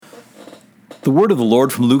The word of the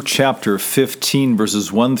Lord from Luke chapter 15,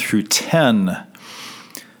 verses 1 through 10.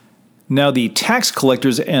 Now the tax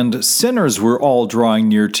collectors and sinners were all drawing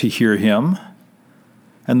near to hear him.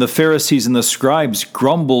 And the Pharisees and the scribes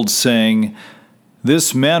grumbled, saying,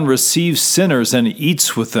 "This man receives sinners and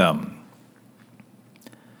eats with them."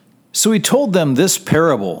 So he told them this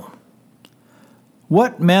parable.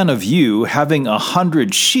 What man of you, having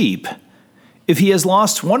 100 sheep, if he has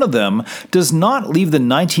lost one of them, does not leave the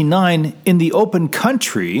 99 in the open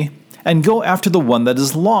country and go after the one that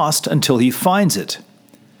is lost until he finds it?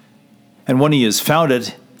 And when he has found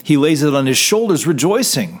it, he lays it on his shoulders,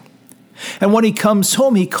 rejoicing. And when he comes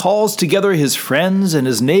home, he calls together his friends and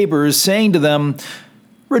his neighbors, saying to them,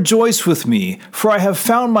 "Rejoice with me, for I have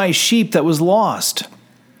found my sheep that was lost."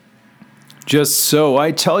 Just so,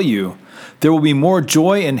 I tell you, there will be more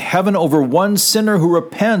joy in heaven over one sinner who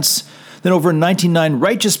repents than over 99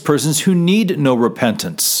 righteous persons who need no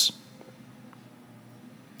repentance.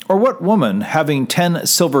 Or what woman, having 10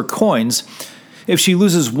 silver coins, if she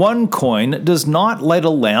loses one coin, does not light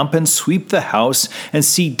a lamp and sweep the house and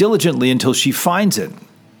see diligently until she finds it?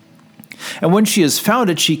 And when she has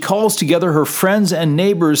found it, she calls together her friends and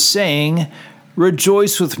neighbors, saying,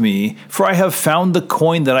 "Rejoice with me, for I have found the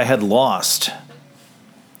coin that I had lost."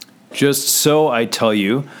 Just so, I tell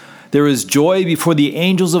you, there is joy before the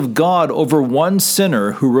angels of God over one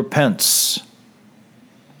sinner who repents.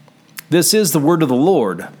 This is the word of the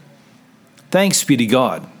Lord. Thanks be to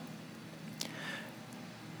God.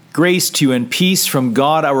 Grace to you and peace from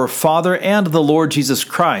God our Father and the Lord Jesus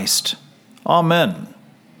Christ. Amen.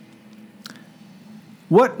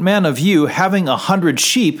 What man of you, having 100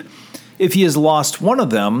 sheep, if he has lost one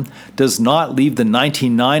of them, does not leave the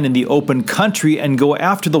 99 in the open country and go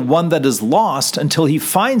after the one that is lost until he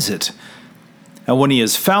finds it? And when he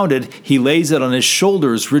has found it, he lays it on his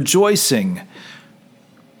shoulders, rejoicing.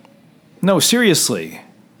 No, seriously,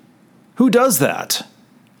 who does that?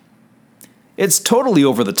 It's totally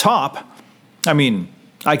over the top. I mean,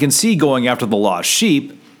 I can see going after the lost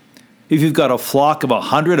sheep. If you've got a flock of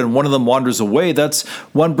 100 and one of them wanders away, that's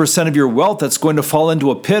 1% of your wealth that's going to fall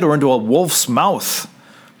into a pit or into a wolf's mouth.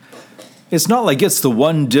 It's not like it's the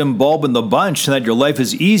one dim bulb in the bunch and that your life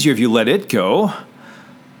is easier if you let it go.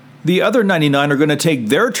 The other 99 are going to take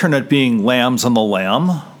their turn at being lambs on the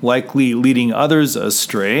lamb, likely leading others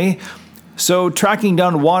astray. So tracking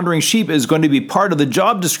down wandering sheep is going to be part of the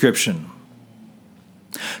job description.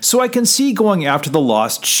 So I can see going after the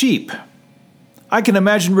lost sheep. I can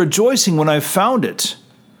imagine rejoicing when I've found it.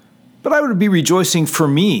 But I would be rejoicing for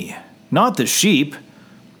me, not the sheep.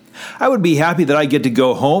 I would be happy that I get to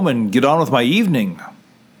go home and get on with my evening.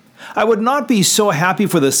 I would not be so happy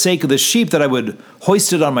for the sake of the sheep that I would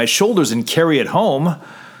hoist it on my shoulders and carry it home.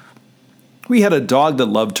 We had a dog that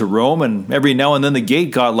loved to roam, and every now and then the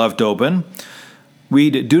gate got left open.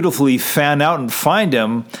 We'd dutifully fan out and find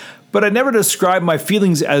him, but I never described my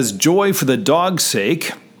feelings as joy for the dog's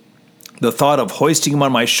sake. The thought of hoisting him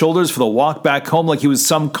on my shoulders for the walk back home like he was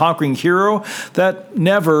some conquering hero, that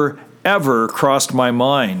never, ever crossed my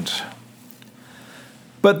mind.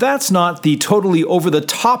 But that's not the totally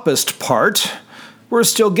over-the-topest part. We're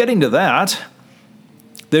still getting to that.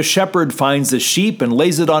 The shepherd finds the sheep and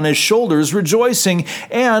lays it on his shoulders, rejoicing,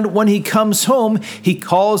 and when he comes home, he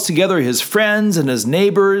calls together his friends and his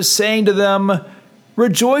neighbors, saying to them,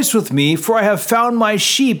 "Rejoice with me, for I have found my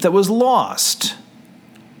sheep that was lost."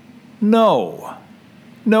 No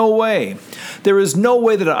way. There is no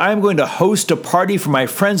way that I'm going to host a party for my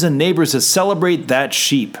friends and neighbors to celebrate that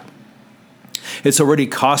sheep. It's already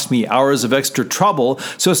cost me hours of extra trouble,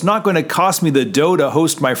 so it's not going to cost me the dough to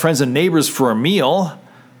host my friends and neighbors for a meal.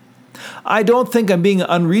 I don't think I'm being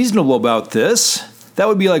unreasonable about this. That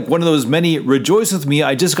would be like one of those many "rejoice with me,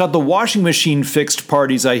 I just got the washing machine fixed"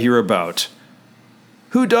 parties I hear about.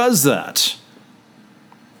 Who does that?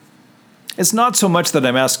 It's not so much that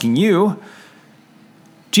I'm asking you.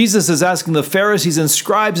 Jesus is asking the Pharisees and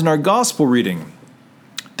scribes in our gospel reading.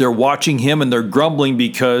 They're watching him and they're grumbling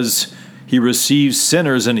because he receives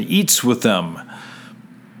sinners and eats with them.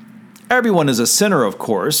 Everyone is a sinner, of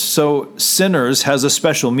course, so sinners has a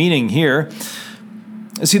special meaning here.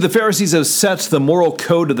 See, the Pharisees have set the moral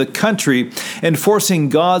code of the country, enforcing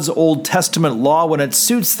God's Old Testament law when it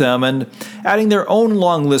suits them and adding their own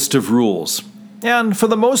long list of rules. And for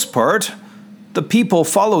the most part, the people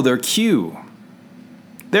follow their cue.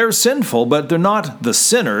 They're sinful, but they're not the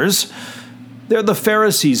sinners. They're the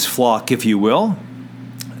Pharisees' flock, if you will.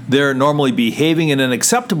 They're normally behaving in an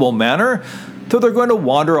acceptable manner, though they're going to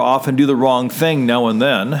wander off and do the wrong thing now and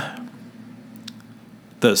then.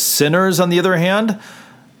 The sinners, on the other hand,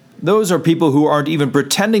 those are people who aren't even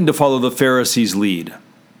pretending to follow the Pharisees' lead.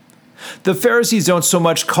 The Pharisees don't so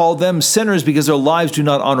much call them sinners because their lives do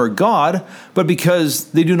not honor God, but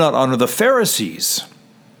because they do not honor the Pharisees.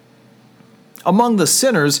 Among the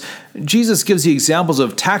sinners, Jesus gives the examples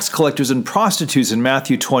of tax collectors and prostitutes in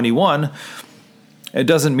Matthew 21. It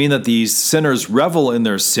doesn't mean that these sinners revel in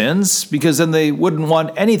their sins, because then they wouldn't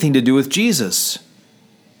want anything to do with Jesus.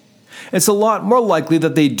 It's a lot more likely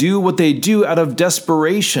that they do what they do out of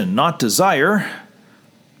desperation, not desire.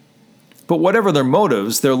 But whatever their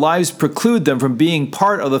motives, their lives preclude them from being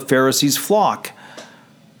part of the Pharisees' flock.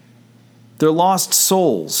 They're lost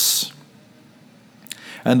souls.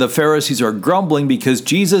 And the Pharisees are grumbling because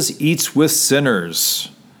Jesus eats with sinners.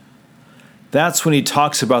 That's when he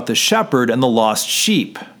talks about the shepherd and the lost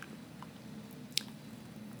sheep.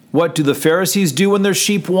 What do the Pharisees do when their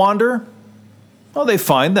sheep wander? Well, they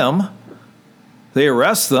find them. They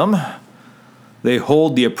arrest them. They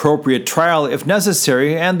hold the appropriate trial if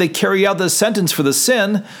necessary, and they carry out the sentence for the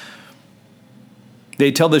sin.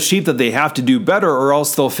 They tell the sheep that they have to do better or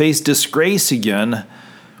else they'll face disgrace again.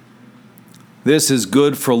 This is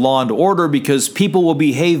good for law and order because people will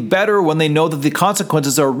behave better when they know that the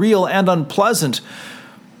consequences are real and unpleasant.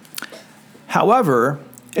 However,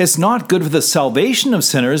 it's not good for the salvation of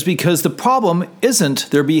sinners because the problem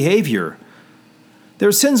isn't their behavior.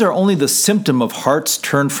 Their sins are only the symptom of hearts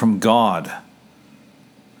turned from God.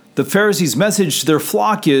 The Pharisees' message to their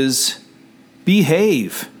flock is,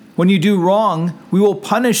 behave. When you do wrong, we will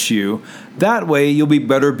punish you. That way you'll be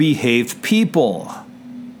better behaved people.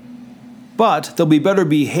 But they'll be better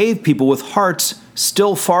behaved people with hearts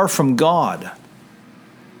still far from God.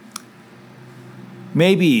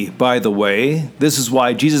 Maybe, by the way, this is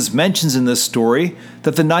why Jesus mentions in this story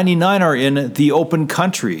that the 99 are in the open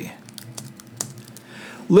country.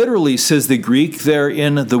 Literally, says the Greek, they're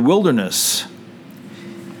in the wilderness.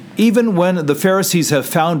 Even when the Pharisees have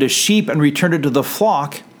found a sheep and returned it to the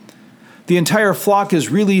flock, the entire flock is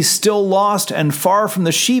really still lost and far from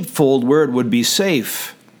the sheepfold where it would be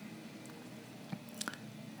safe.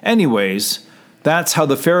 Anyways, that's how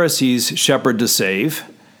the Pharisees shepherd to save.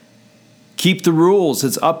 Keep the rules,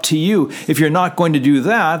 it's up to you. If you're not going to do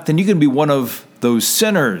that, then you can be one of those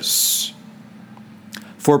sinners.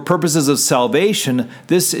 For purposes of salvation,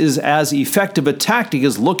 this is as effective a tactic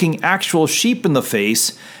as looking actual sheep in the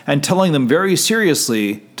face and telling them very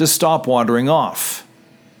seriously to stop wandering off.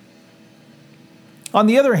 On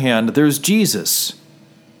the other hand, there's Jesus.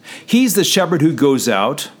 He's the shepherd who goes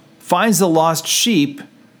out, finds the lost sheep,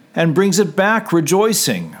 and brings it back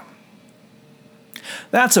rejoicing.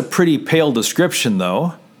 That's a pretty pale description,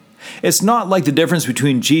 though. It's not like the difference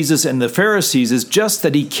between Jesus and the Pharisees is just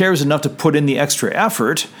that he cares enough to put in the extra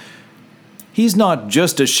effort. He's not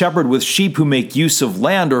just a shepherd with sheep who make use of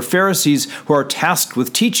land or Pharisees who are tasked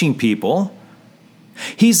with teaching people.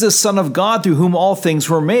 He's the Son of God through whom all things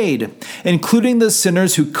were made, including the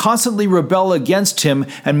sinners who constantly rebel against him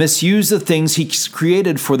and misuse the things he's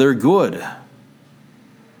created for their good.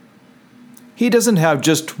 He doesn't have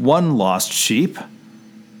just one lost sheep.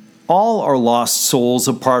 All are lost souls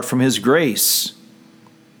apart from his grace.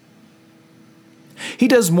 He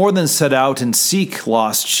does more than set out and seek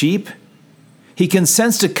lost sheep. He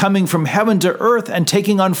consents to coming from heaven to earth and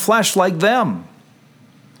taking on flesh like them.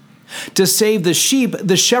 To save the sheep,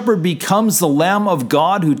 the shepherd becomes the Lamb of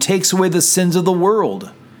God who takes away the sins of the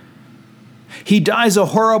world. He dies a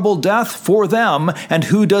horrible death for them, and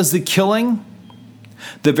who does the killing?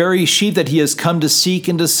 The very sheep that he has come to seek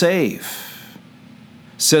and to save.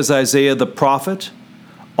 Says Isaiah the prophet,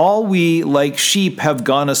 all we like sheep have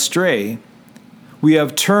gone astray. We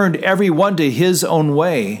have turned every one to his own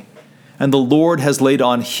way, and the Lord has laid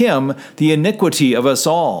on him the iniquity of us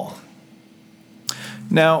all.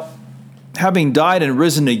 Now, having died and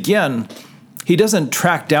risen again, he doesn't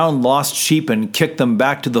track down lost sheep and kick them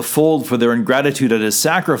back to the fold for their ingratitude at his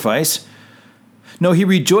sacrifice. No, he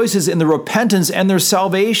rejoices in their repentance and their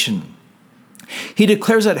salvation. He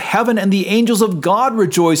declares that heaven and the angels of God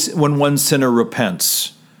rejoice when one sinner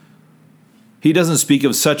repents. He doesn't speak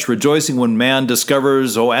of such rejoicing when man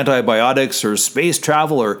discovers antibiotics or space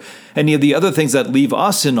travel or any of the other things that leave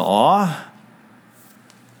us in awe.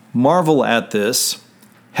 Marvel at this.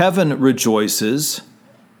 Heaven rejoices,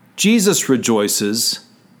 Jesus rejoices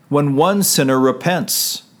when one sinner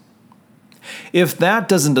repents. If that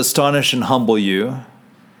doesn't astonish and humble you,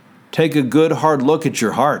 take a good hard look at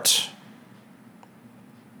your heart.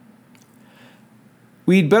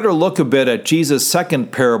 We'd better look a bit at Jesus'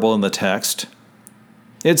 second parable in the text.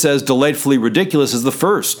 It's as delightfully ridiculous as the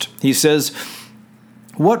first. He says,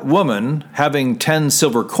 what woman, having 10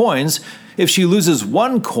 silver coins, if she loses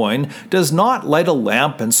one coin, does not light a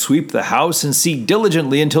lamp and sweep the house and seek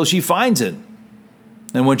diligently until she finds it?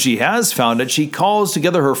 And when she has found it, she calls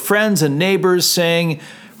together her friends and neighbors, saying,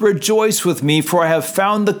 'Rejoice with me, for I have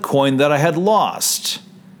found the coin that I had lost.'"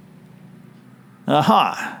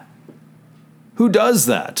 Aha! Who does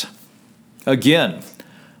that? Again,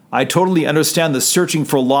 I totally understand the searching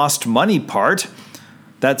for lost money part.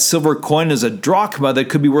 That silver coin is a drachma that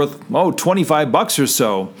could be worth, $25 or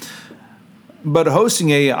so. But hosting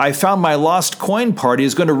a "I found my lost coin" party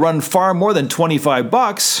is going to run far more than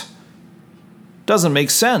 $25. Doesn't make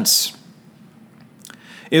sense.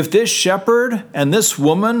 If this shepherd and this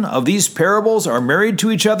woman of these parables are married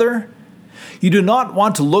to each other, you do not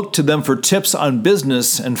want to look to them for tips on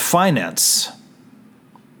business and finance.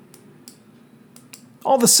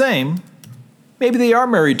 All the same, maybe they are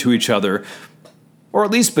married to each other, or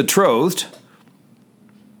at least betrothed.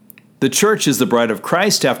 The church is the bride of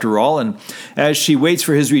Christ, after all, and as she waits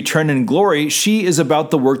for his return in glory, she is about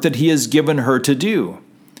the work that he has given her to do.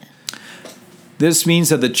 This means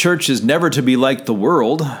that the church is never to be like the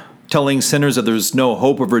world, telling sinners that there's no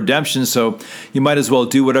hope of redemption, so you might as well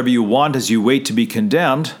do whatever you want as you wait to be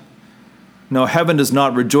condemned. No, heaven does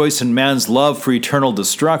not rejoice in man's love for eternal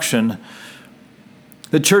destruction.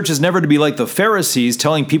 The church is never to be like the Pharisees,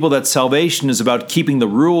 telling people that salvation is about keeping the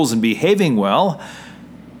rules and behaving well.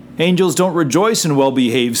 Angels don't rejoice in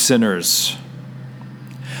well-behaved sinners.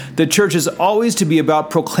 The church is always to be about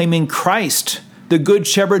proclaiming Christ, the good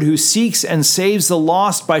shepherd who seeks and saves the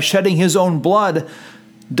lost by shedding his own blood,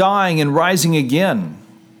 dying and rising again.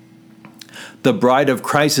 The bride of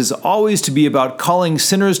Christ is always to be about calling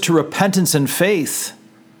sinners to repentance and faith.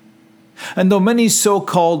 And though many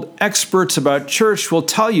so-called experts about church will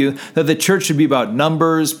tell you that the church should be about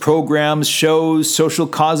numbers, programs, shows, social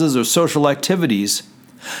causes, or social activities,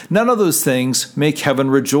 none of those things make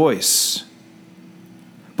heaven rejoice.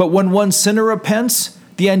 But when one sinner repents,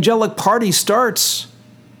 the angelic party starts.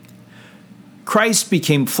 Christ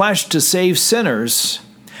became flesh to save sinners,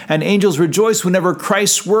 and angels rejoice whenever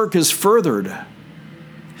Christ's work is furthered.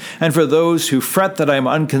 And for those who fret that I am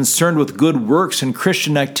unconcerned with good works and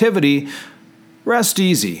Christian activity, rest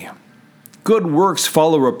easy. Good works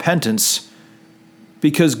follow repentance,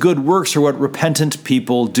 because good works are what repentant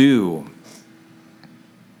people do.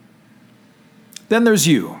 Then there's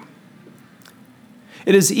you.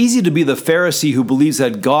 It is easy to be the Pharisee who believes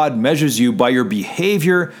that God measures you by your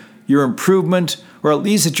behavior, your improvement, or at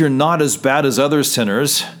least that you're not as bad as other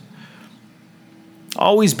sinners.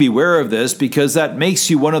 Always beware of this, because that makes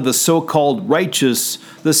you one of the so-called righteous,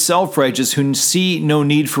 the self-righteous, who see no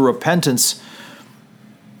need for repentance.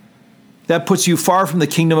 That puts you far from the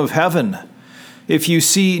kingdom of heaven. If you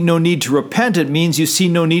see no need to repent, it means you see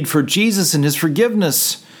no need for Jesus and his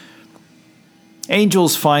forgiveness.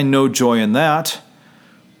 Angels find no joy in that.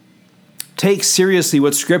 Take seriously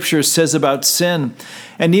what Scripture says about sin,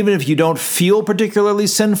 and even if you don't feel particularly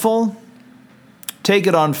sinful, take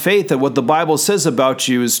it on faith that what the Bible says about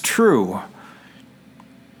you is true.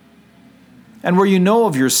 And where you know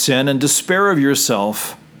of your sin and despair of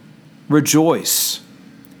yourself, rejoice.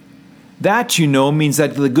 That, you know, means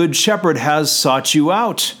that the Good Shepherd has sought you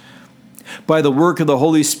out. By the work of the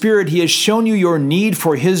Holy Spirit, he has shown you your need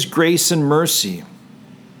for his grace and mercy.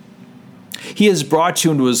 He has brought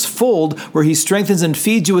you into his fold, where he strengthens and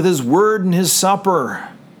feeds you with his word and his supper.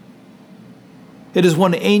 It is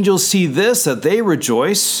when angels see this that they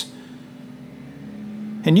rejoice,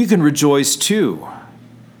 and you can rejoice too.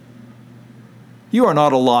 You are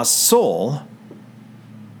not a lost soul,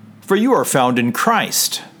 for you are found in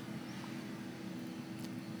Christ.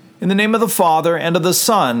 In the name of the Father, and of the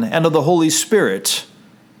Son, and of the Holy Spirit.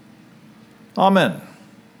 Amen.